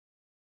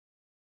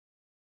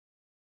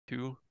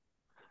Two.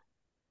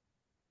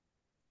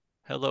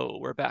 Hello,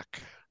 we're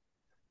back.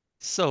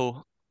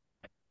 So,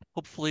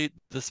 hopefully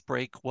this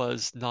break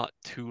was not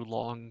too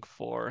long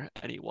for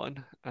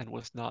anyone and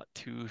was not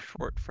too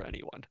short for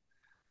anyone.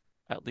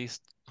 At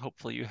least,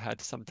 hopefully you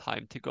had some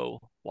time to go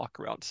walk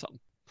around some.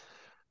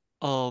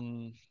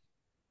 Um,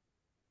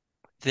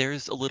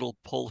 there's a little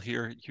poll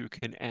here. You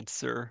can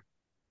answer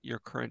your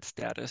current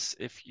status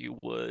if you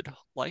would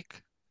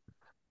like.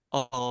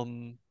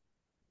 Um,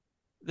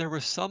 there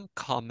were some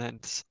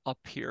comments up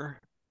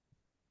here.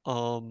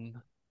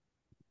 Um,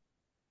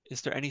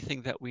 is there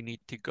anything that we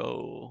need to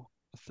go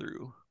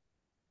through?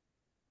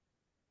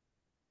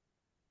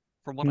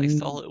 From what I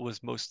saw, Mm, it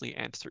was mostly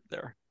answered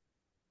there.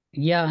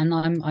 yeah, and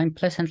I'm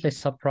pleasantly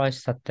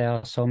surprised that there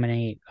are so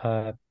many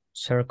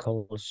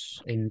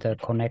circles in the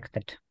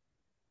connected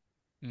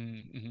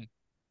Mm-hmm.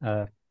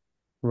 uh,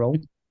 row.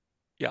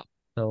 Yeah.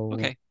 So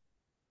Okay.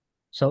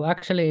 so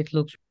actually it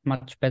looks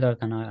much better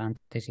than I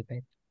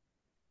anticipated.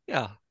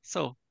 Yeah.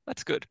 So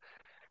that's good.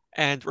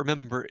 And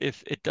remember,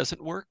 if it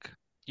doesn't work,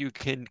 you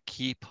can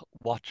keep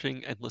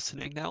watching and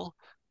listening now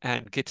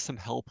and get some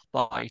help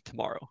by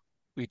tomorrow.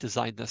 We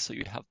designed this so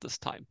you'd have this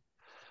time.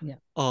 Yeah.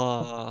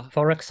 Uh,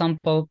 For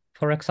example,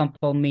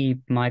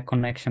 my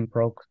connection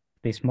broke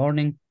this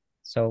morning,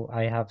 so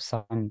I have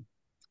some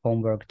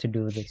homework to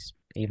do this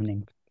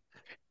evening.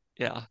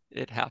 yeah,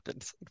 it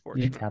happens, It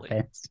unfortunately.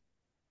 happens.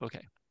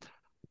 Okay.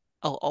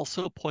 I'll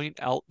also point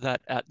out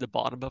that at the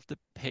bottom of the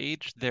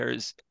page,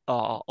 there's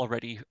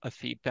already a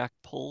feedback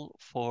poll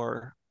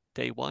for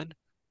day one.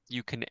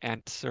 You can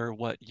answer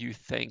what you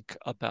think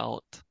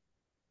about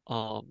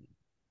um,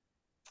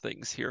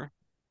 things here.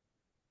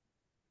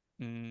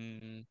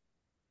 Mm,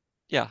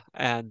 yeah,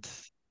 and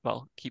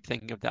well, keep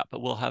thinking of that,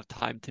 but we'll have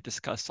time to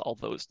discuss all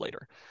those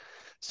later.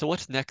 So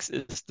what's next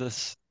is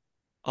this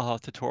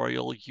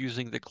tutorial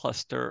using the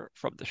cluster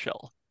from the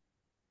shell.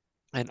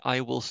 And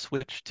I will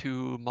switch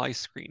to my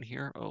screen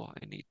here. Oh,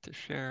 I need to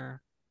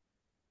share.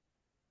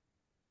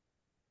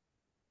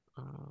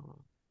 Uh,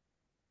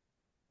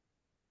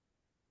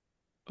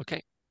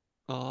 okay.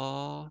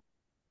 Uh,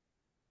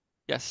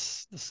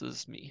 yes, this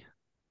is me.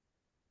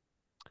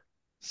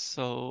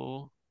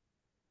 So,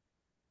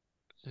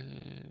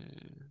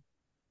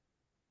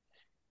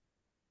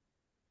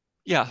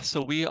 yeah,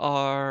 so we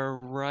are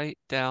right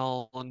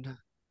down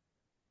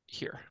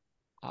here.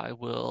 I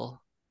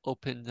will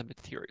open the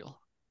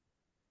material.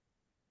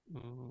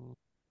 Mm,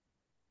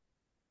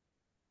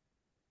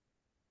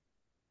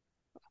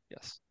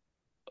 yes.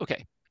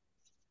 Okay.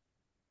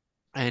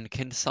 And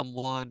can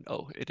someone,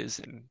 oh, it is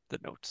in the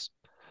notes.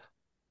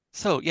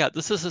 So yeah,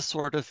 this is a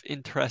sort of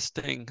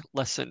interesting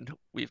lesson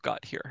we've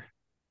got here.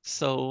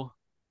 So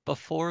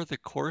before the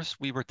course,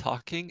 we were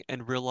talking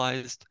and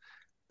realized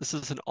this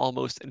is an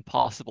almost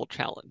impossible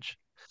challenge.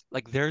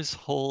 Like there's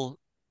whole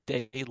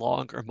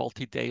day-long or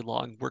multi-day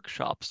long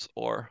workshops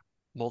or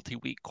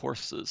multi-week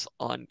courses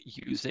on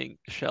using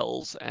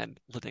shells and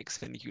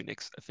Linux and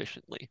Unix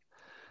efficiently.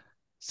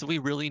 So we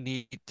really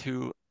need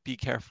to be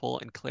careful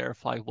and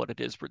clarify what it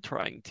is we're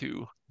trying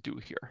to do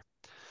here.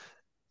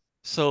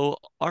 So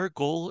our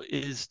goal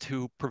is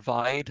to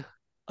provide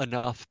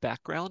enough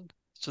background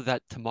so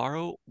that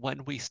tomorrow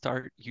when we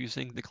start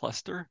using the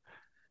cluster,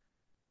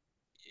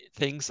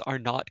 things are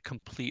not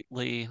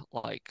completely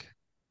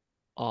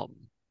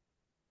um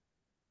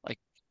like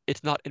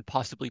it's not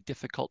impossibly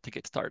difficult to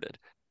get started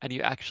and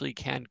you actually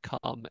can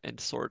come and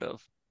sort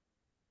of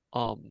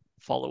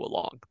follow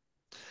along.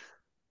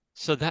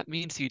 So that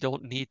means you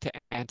don't need to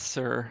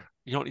answer,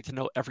 you don't need to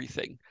know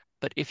everything,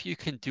 but if you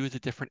can do the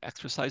different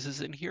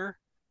exercises in here,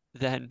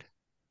 then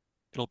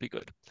it'll be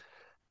good.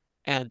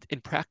 And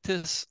in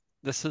practice,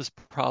 this is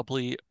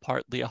probably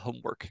partly a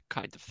homework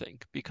kind of thing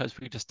because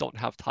we just don't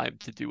have time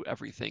to do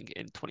everything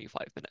in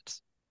 25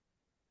 minutes.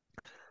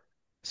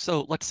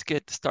 So let's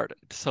get started.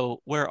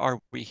 So where are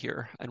we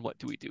here and what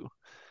do we do?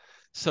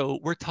 So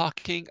we're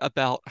talking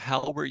about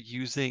how we're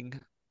using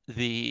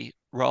the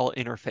raw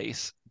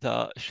interface,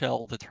 the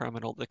shell, the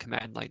terminal, the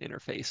command line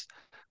interface,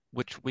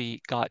 which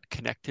we got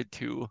connected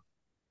to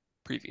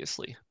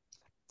previously.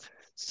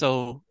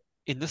 So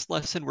in this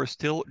lesson, we're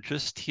still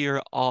just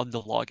here on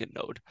the login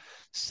node.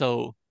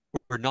 So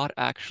we're not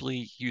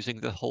actually using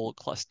the whole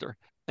cluster.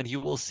 And you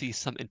will see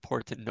some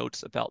important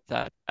notes about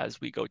that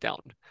as we go down.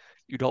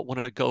 You don't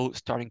want to go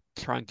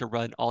trying to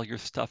run all your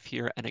stuff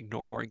here and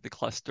ignoring the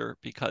cluster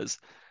because,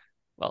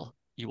 well,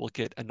 you will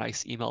get a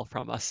nice email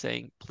from us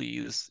saying,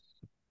 please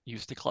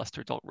use the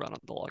cluster, don't run on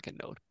the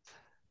login node.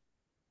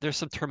 There's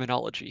some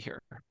terminology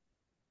here.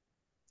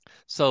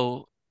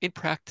 So in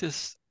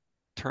practice,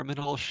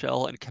 terminal,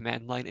 shell, and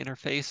command line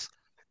interface,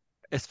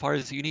 as far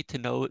as you need to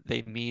know,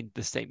 they mean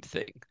the same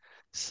thing.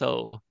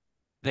 So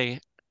they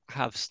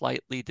have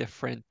slightly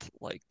different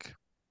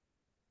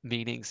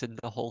meanings in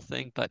the whole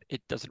thing, but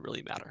it doesn't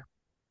really matter.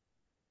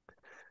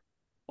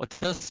 What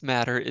does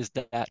matter is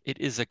that it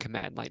is a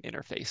command line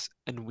interface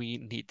and we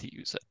need to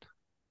use it.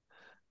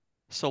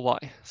 So why?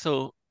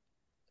 So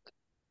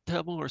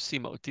Temu or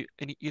Simo, do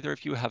either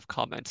of you have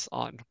comments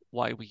on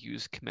why we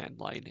use command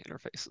line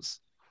interfaces?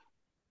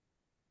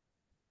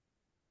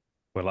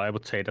 Well, I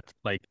would say that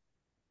like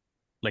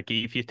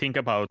if you think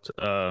about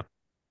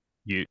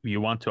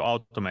you want to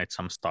automate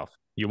some stuff,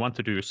 you want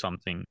to do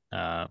something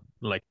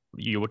like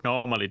you would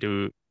normally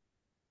do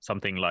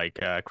something like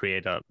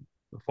create a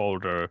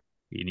folder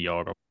in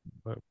your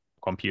uh,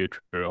 computer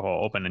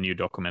or open a new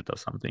document or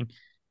something.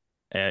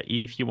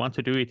 If you want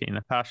to do it in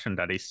a fashion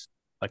that is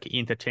like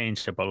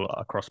interchangeable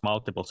across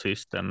multiple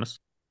systems,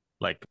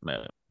 like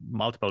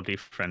multiple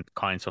different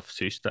kinds of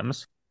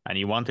systems, and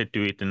you want to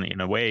do it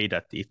in a way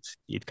that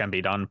it can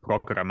be done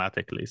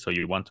programmatically. So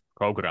you want to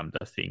program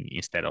the thing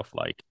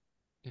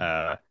Yeah.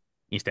 uh,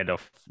 instead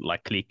of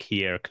like click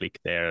here, click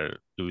there,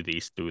 do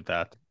this, do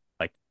that.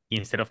 Like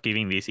instead of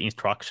giving these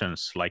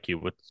instructions, like you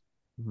would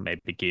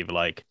maybe give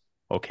like,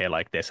 okay,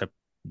 like there's a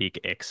big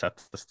X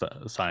at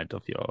the side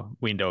of your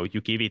window,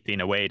 you give it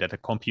in a way that a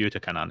computer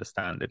can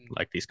understand it, Mm-hmm.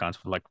 like these kinds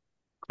of like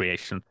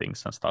creation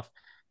things and stuff.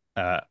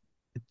 Uh,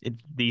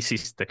 this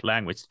is the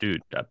language to do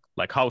that,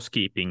 like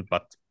housekeeping,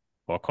 but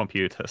for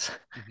computers.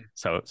 Mm-hmm.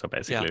 So Yeah.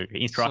 basically So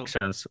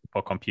instructions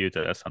for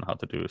computers on how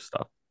to do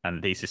stuff.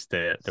 And this is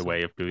the so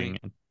way of doing may,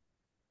 it.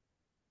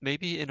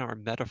 maybe in our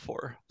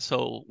metaphor,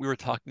 so we were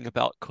talking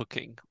about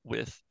cooking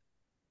with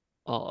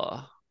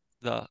uh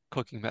the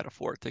cooking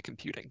metaphor to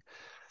computing.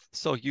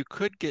 So you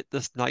could get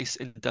this nice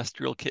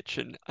industrial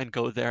kitchen and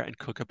go there and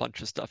cook a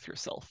bunch of stuff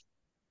yourself,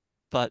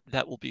 but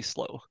that will be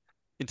slow.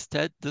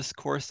 Instead, this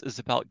course is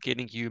about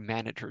getting you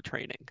manager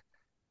training,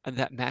 and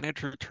that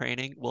manager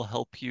training will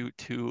help you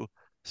to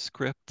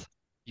script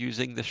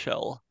using the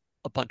shell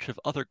a bunch of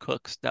other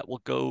cooks that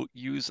will go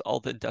use all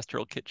the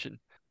industrial kitchen,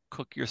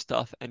 cook your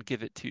stuff, and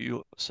give it to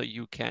you so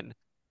you can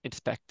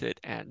inspect it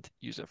and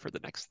use it for the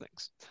next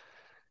things.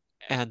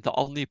 And the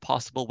only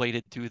possible way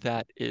to do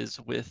that is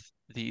with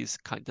these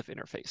kinds of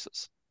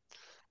interfaces.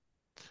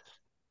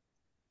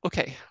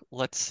 Okay,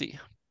 let's see.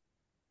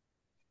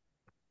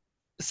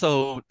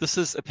 So this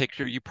is a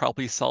picture. You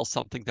probably saw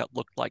something that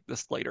looked like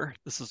this later.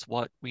 This is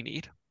what we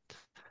need.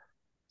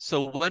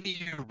 So when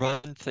you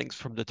run things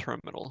from the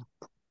terminal,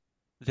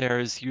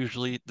 there's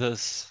usually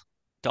this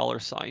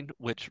 $sign,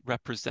 which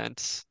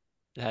represents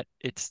that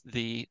it's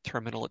the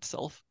terminal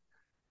itself.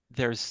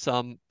 There's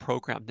some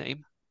program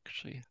name.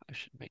 Actually, I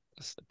should make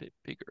this a bit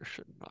bigger,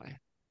 shouldn't I?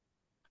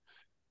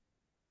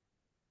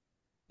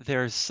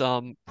 There's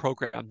some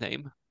program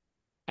name,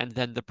 and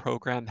then the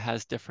program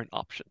has different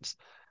options.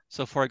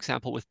 So for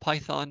example, with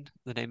Python,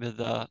 the name of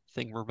the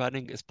thing we're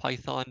running is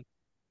Python.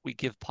 We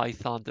give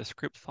Python the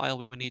script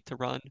file we need to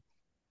run,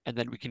 and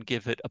then we can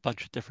give it a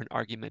bunch of different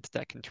arguments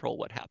that control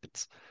what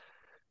happens.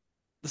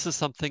 This is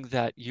something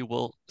that you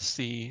will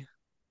see.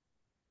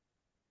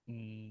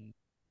 Mm,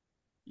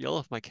 Yell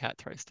if my cat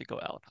tries to go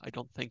out. I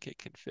don't think it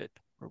can fit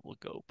where we'll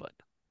go, but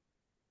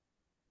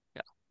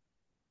yeah.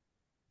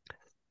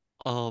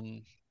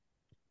 Um,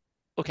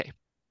 okay.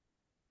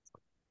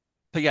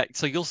 But yeah,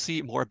 so you'll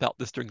see more about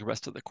this during the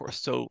rest of the course.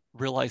 So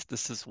realize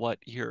this is what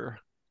you're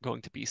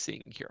going to be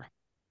seeing here.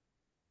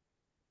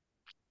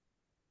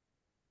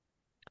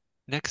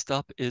 Next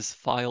up is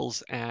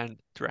files and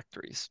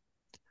directories.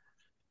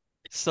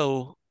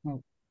 So,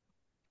 Oh,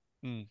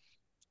 mm,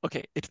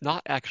 okay, it's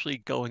not actually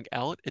going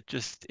out, it's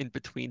just in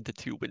between the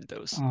two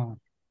windows. oh.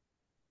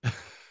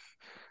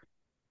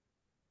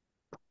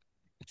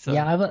 It's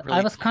Yeah, a I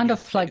really was kind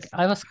tedious of like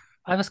phase.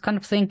 I was kind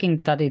of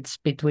thinking that it's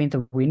between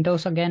the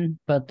windows again,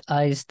 but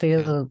I Yeah.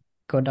 still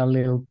got a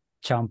little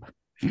jump.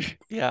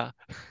 Yeah.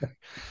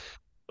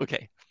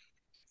 Okay.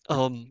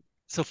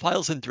 So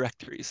files and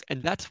directories,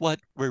 and that's what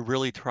we're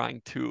really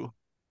trying to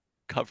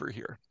cover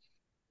here.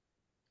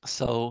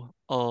 So,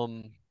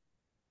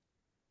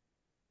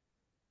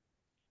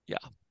 yeah.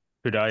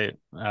 Could I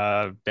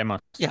Yeah,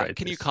 demonstrate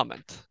can you this?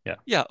 comment? Yeah.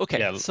 Yeah, okay.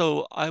 Yeah.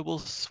 So I will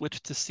switch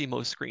to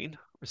Simo screen,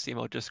 or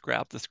Simo just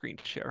grab the screen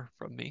share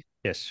from me.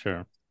 Yes,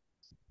 sure.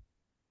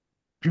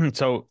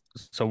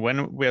 So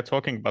when we are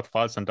talking about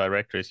files and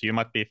directories, you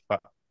might be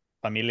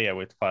familiar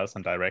with files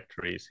and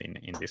directories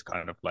in this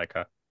kind of like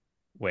a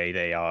way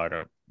they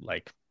are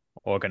like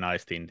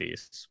organized in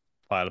these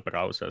file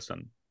browsers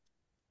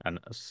and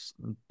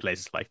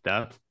places like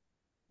that,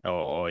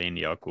 or in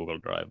your Google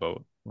Drive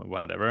or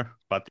whatever.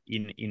 But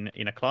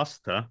in a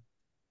cluster,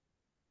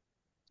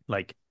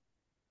 like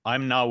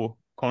I'm now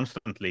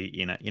constantly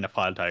in a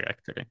file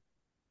directory.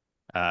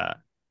 Uh,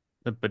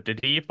 but the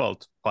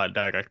default file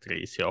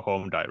directory is your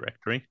home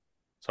directory.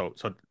 So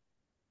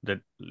that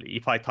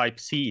if I type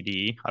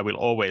cd, I will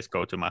always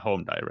go to my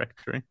home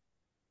directory.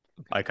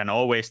 Okay. I can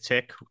always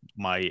check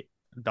my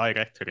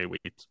directory with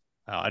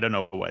I don't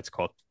know what it's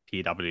called,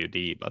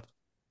 pwd, but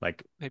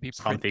like Maybe print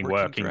something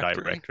working working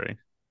directory. directory.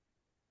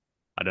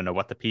 I don't know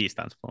what the P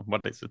stands for.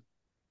 What is it?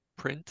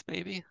 Print,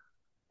 maybe?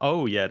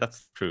 Oh yeah,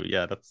 that's true.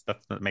 Yeah,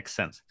 that makes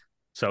sense.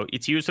 So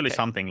it's usually Okay.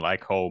 something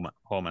like home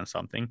and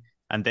something,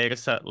 and there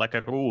is a like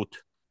a root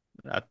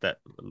at the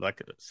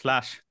like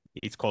slash.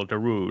 It's called the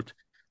root,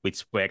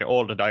 which where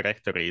all the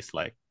directories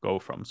like go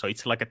from. So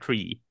it's like a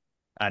tree,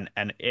 and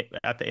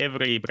at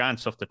every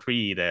branch of the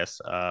tree there's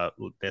a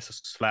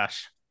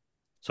slash.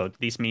 So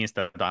this means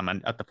that I'm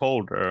at the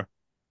folder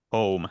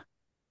home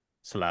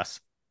slash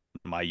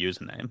my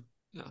username.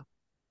 Yeah.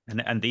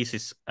 And this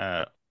is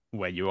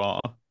where you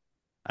are.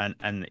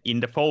 And in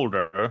the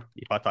folder,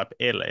 if I type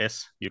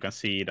ls, you can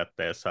see that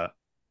there's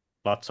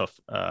lots of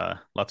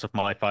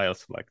my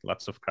files, like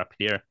lots of crap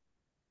here.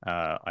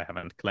 I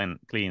haven't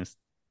cleansed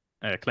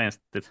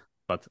it,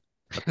 but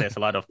there's a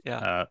lot of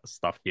Yeah.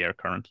 stuff here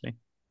currently.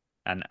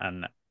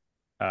 And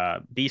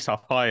these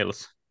are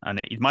files, and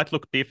it might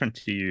look different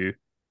to you.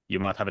 You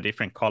might have a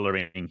different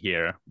coloring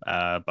here,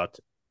 but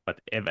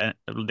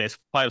there's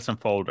files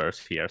and folders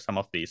here. Some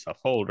of these are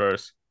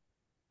folders,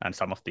 and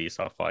some of these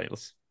are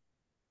files.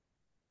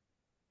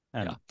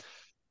 Yeah.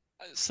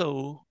 And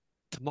So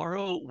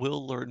tomorrow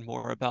we'll learn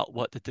more about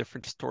what the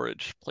different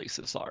storage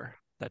places are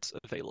that's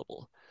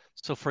available.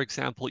 So for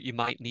example, you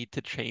might need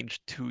to change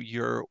to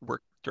your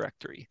work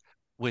directory,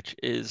 which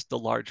is the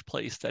large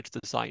place that's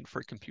designed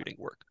for computing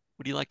work.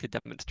 Would you like to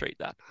demonstrate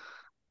that?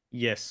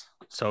 yes,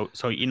 so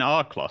in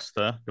our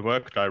cluster, the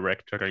work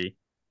directory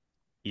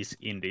is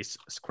in this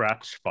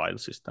Scratch file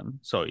system.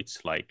 So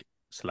it's like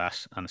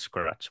slash and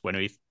Scratch. When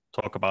we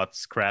talk about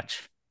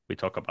Scratch, we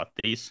talk about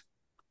this.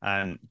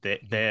 And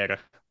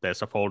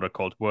there's a folder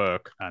called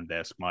work, and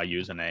there's my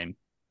username,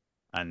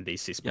 and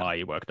this is Yeah.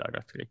 my work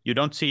directory. You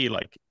don't see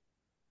like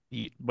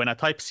when I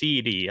type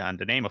cd and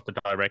the name of the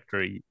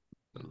directory,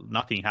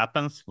 nothing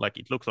happens. Like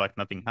it looks like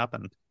nothing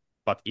happened.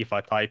 But if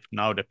I type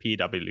now the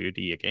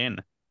pwd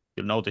again,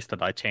 you'll notice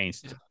that I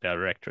changed Yeah.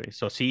 directory.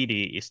 So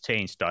cd is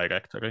changed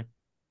directory,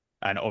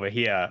 and over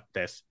here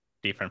there's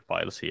different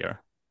files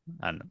here,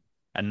 and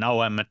now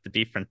I'm at the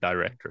different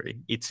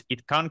directory.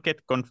 It can get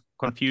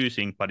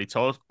confusing, but it's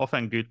also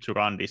often good to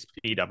run this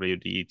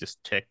pwd,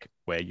 just check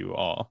where you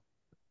are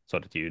so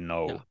that you Yeah.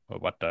 know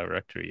what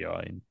directory you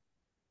are in.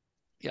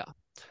 Yeah.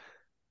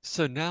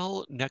 So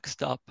now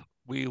next up,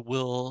 we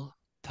will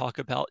talk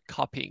about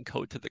copying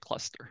code to the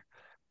cluster.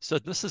 So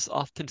this is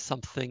often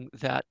something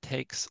that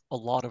takes a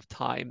lot of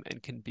time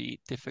and can be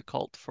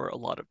difficult for a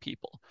lot of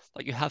people.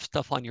 Like you have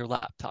stuff on your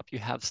laptop, you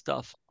have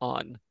stuff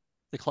on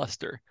the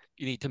cluster.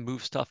 You need to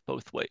move stuff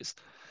both ways.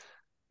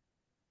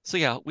 So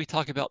yeah, we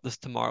talk about this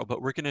tomorrow,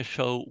 but we're going to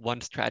show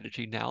one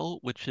strategy now,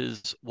 which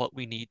is what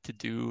we need to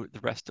do the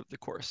rest of the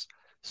course.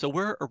 So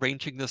we're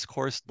arranging this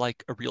course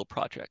like a real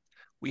project.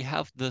 We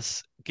have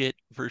this Git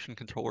version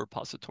control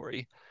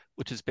repository,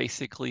 which is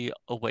basically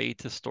a way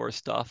to store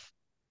stuff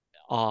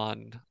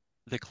on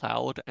the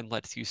cloud and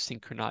lets you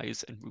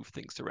synchronize and move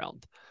things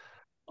around.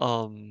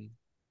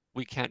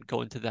 We can't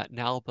go into that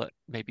now, but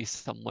maybe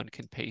someone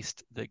can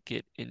paste the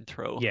Git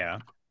intro Yeah,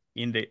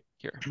 in the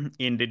here.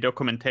 in the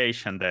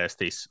documentation there's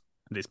this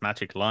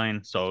magic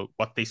line. So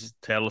what Mhm. this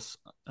tells,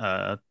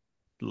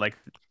 like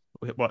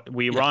what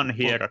we Yeah, run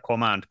here, well, a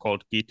command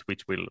called git,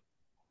 which will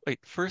wait,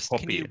 first, can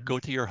copy. you go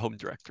to your home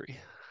directory?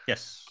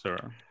 Yes, sir.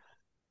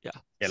 Yeah.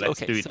 Yeah, So,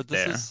 let's okay, do so it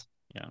this there. is,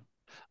 Yeah.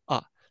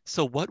 uh,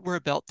 so what we're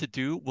about to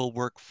do will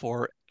work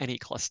for any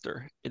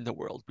cluster in the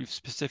world. We've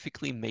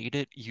specifically made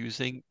it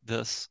using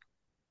this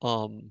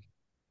um,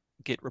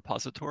 Git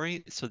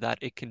repository so that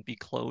it can be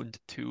cloned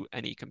to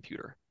any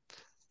computer.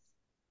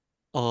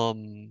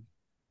 Um,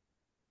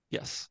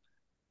 yes.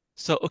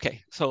 So,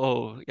 okay, so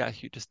oh, yeah,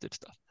 you just did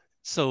stuff.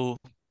 So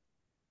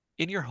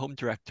in your home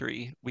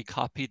directory, we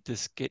copied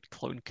this git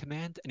clone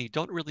command, and you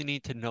don't really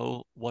need to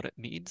know what it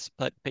means,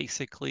 but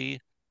basically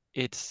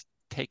it's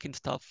taken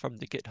stuff from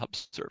the GitHub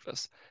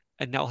service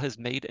and now has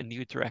made a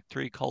new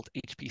directory called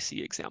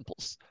HPC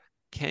examples.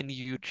 Can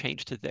you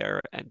change to there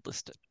and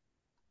list it?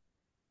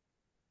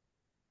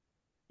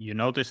 You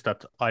notice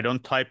that I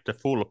don't type the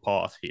full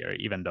path here,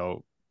 even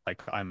though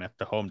like I'm at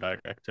the home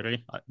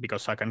directory,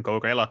 because I can go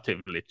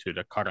relatively to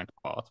the current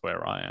path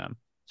where I am.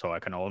 So I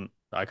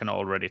can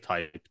already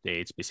type the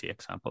HPC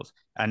examples.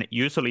 And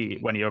usually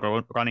when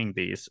you're running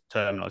these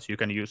terminals, you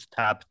can use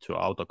tab to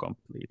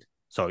autocomplete.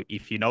 So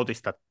if you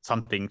notice that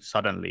something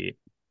suddenly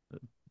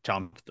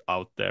jumped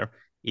out there,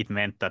 it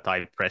meant that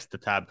I pressed the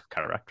tab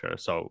character,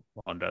 so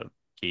on the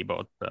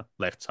keyboard, the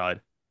left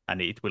side,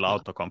 and it will Ah,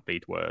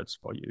 autocomplete words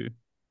for you.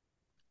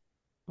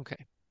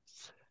 okay.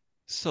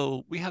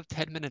 So we have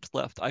 10 minutes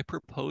left. I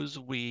propose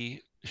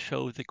we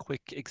show the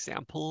quick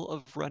example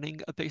of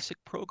running a basic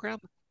program,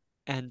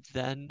 and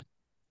then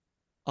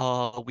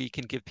we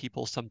can give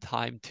people some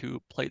time to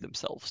play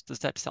themselves. Does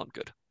that sound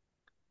good?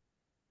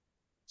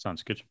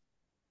 Sounds good.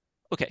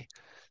 Okay,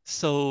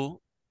 so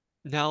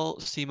now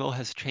SIMO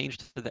has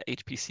changed to the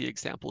HPC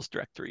examples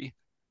directory,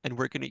 and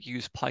we're going to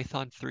use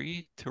Python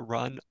 3 to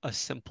run a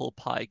simple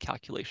pi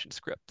calculation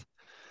script.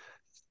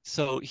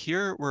 So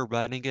here we're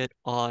running it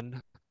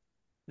on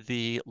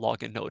the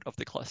login node of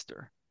the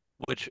cluster,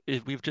 which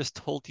we've just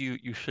told you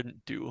you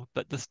shouldn't do,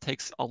 but this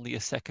takes only a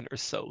second or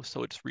so,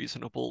 so it's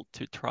reasonable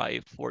to try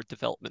for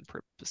development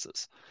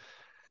purposes.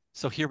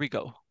 So here we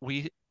go.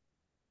 We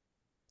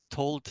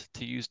told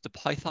to use the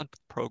Python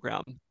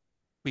program.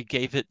 We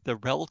gave it the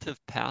relative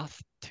path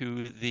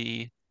to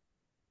the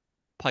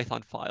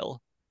Python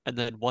file, and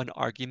then one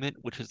argument,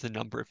 which is the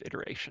number of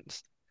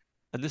iterations.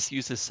 And this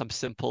uses some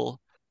simple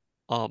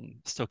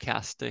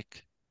stochastic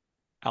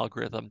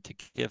algorithm to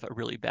give a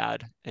really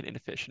bad and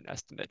inefficient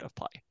estimate of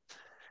pi.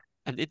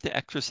 And in the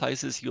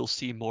exercises, you'll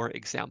see more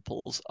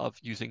examples of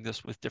using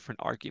this with different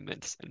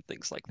arguments and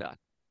things like that.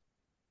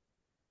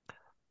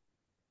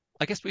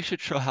 I guess we should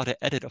show how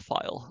to edit a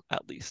file,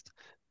 at least.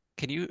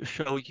 Can you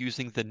show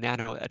using the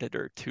nano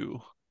editor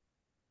to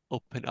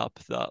open up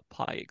the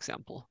Pi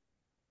example?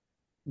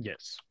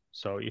 Yes.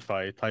 So if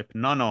I type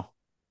nano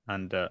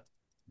and the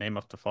name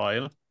of the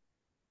file.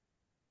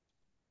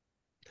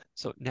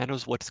 So nano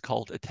is what's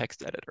called a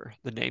text editor.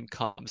 The name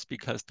comes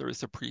because there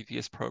is a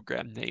previous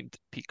program named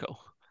Pico.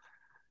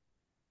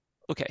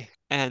 Okay,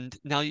 and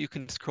now you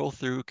can scroll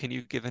through. Can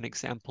you give an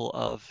example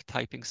of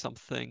typing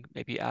something,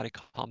 maybe add a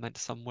comment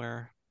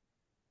somewhere?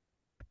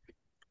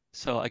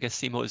 So I guess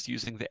Simo is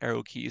using the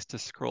arrow keys to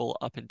scroll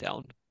up and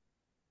down.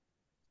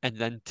 And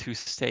then to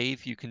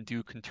save, you can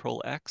do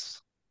Control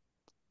X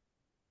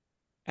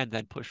and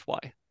then push Y.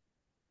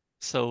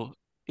 So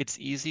it's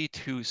easy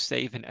to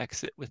save and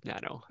exit with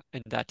Nano,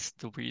 and that's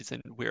the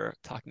reason we're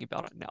talking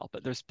about it now.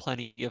 But there's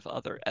plenty of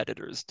other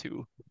editors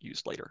to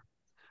use later.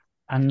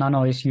 And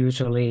Nano is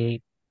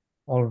usually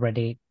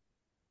already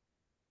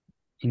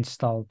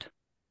installed,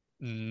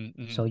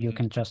 so you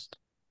can just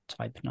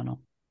type Nano.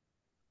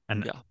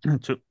 And yeah.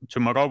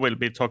 Tomorrow we'll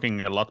be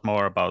talking a lot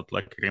more about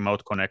like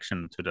remote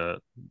connection to the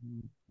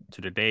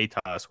data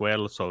as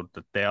well, so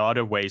that there are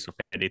other ways of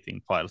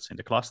editing files in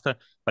the cluster,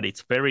 but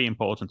it's very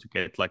important to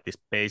get like this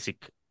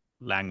basic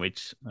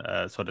language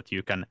so that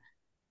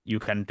you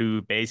can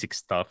do basic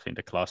stuff in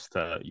the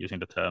cluster using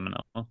the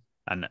terminal,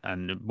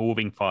 and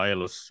moving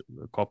files,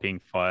 copying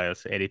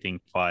files, editing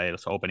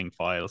files, opening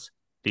files.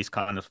 These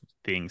kind of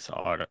things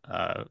are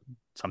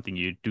something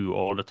you do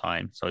all the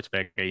time. So it's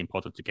very, very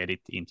important to get it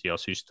into your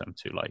system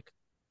to like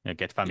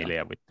get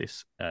familiar with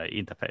this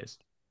interface.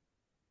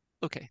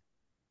 Okay.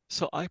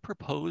 So I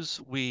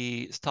propose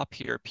we stop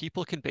here.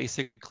 People can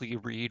basically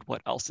read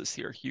what else is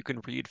here. You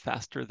can read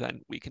faster than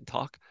we can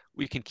talk.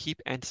 We can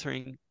keep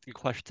answering the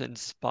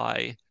questions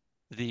by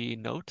the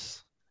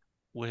notes,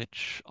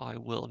 which I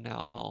will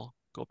now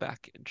go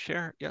back and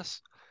share.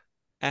 Yes.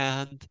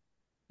 And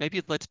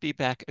maybe let's be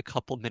back a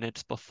couple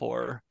minutes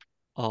before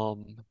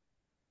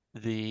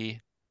the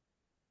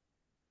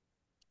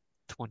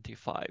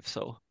 25.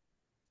 So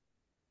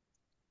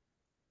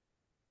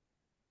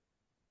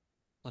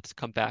let's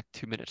come back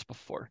 2 minutes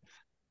before.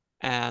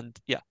 And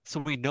yeah, so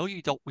we know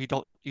you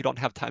don't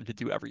have time to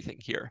do everything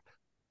here,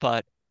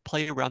 but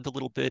play around a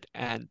little bit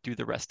and do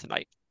the rest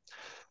tonight.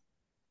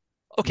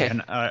 Okay.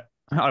 Yeah,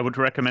 and I would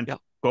recommend yeah.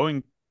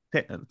 going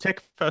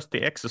check first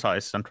the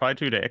exercise and try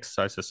to do the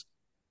exercises.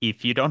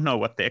 If you don't know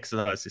what the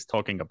exercise is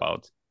talking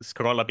about,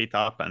 scroll a bit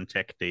up and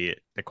check the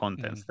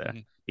contents there,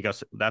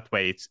 because that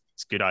way it's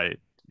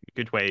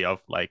good way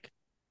of like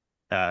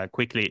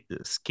quickly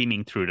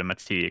skimming through the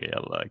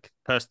material. Like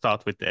first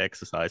start with the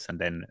exercise, and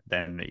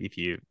then if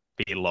you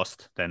feel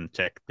lost, then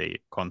check the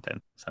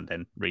contents and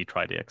then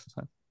retry the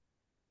exercise.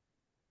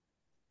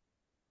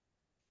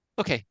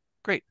 Okay,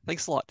 great.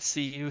 Thanks a lot.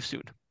 See you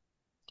soon.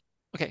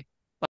 Okay.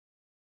 Bye.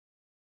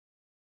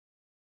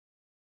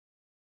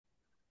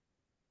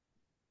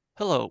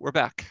 Hello, we're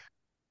back.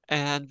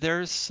 And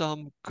there's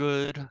some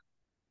good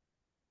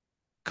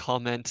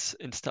comments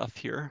and stuff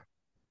here.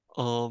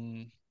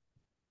 I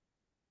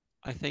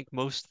think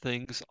most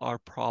things are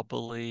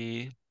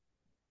probably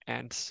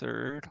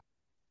answered.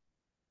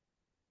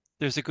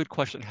 There's a good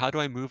question. How do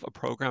I move a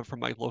program from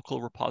my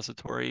local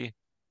repository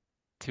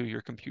to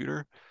your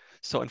computer?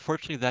 So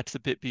unfortunately, that's a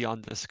bit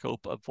beyond the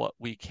scope of what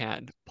we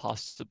can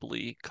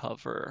possibly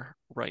cover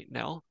right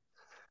now.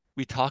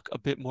 We talk a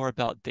bit more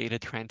about data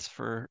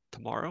transfer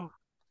tomorrow,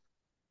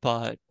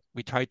 but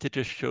we tried to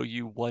just show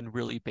you one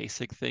really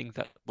basic thing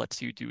that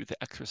lets you do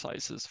the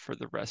exercises for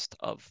the rest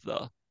of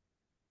the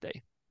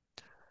day.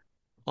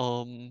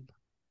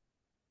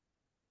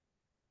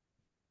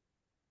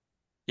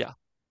 Yeah.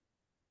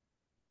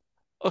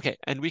 Okay,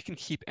 and we can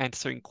keep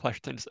answering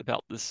questions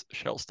about this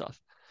shell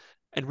stuff.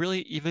 And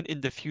really, even in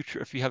the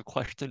future, if you have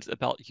questions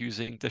about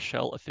using the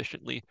shell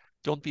efficiently,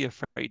 don't be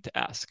afraid to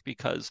ask,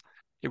 because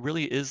it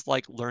really is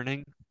like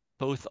learning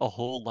both a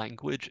whole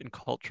language and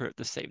culture at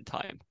the same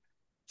time.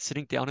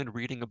 Sitting down and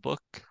reading a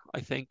book,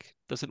 I think,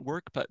 doesn't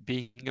work, but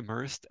being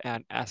immersed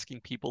and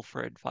asking people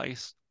for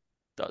advice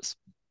does.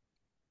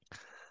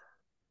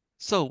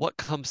 So what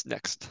comes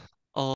next?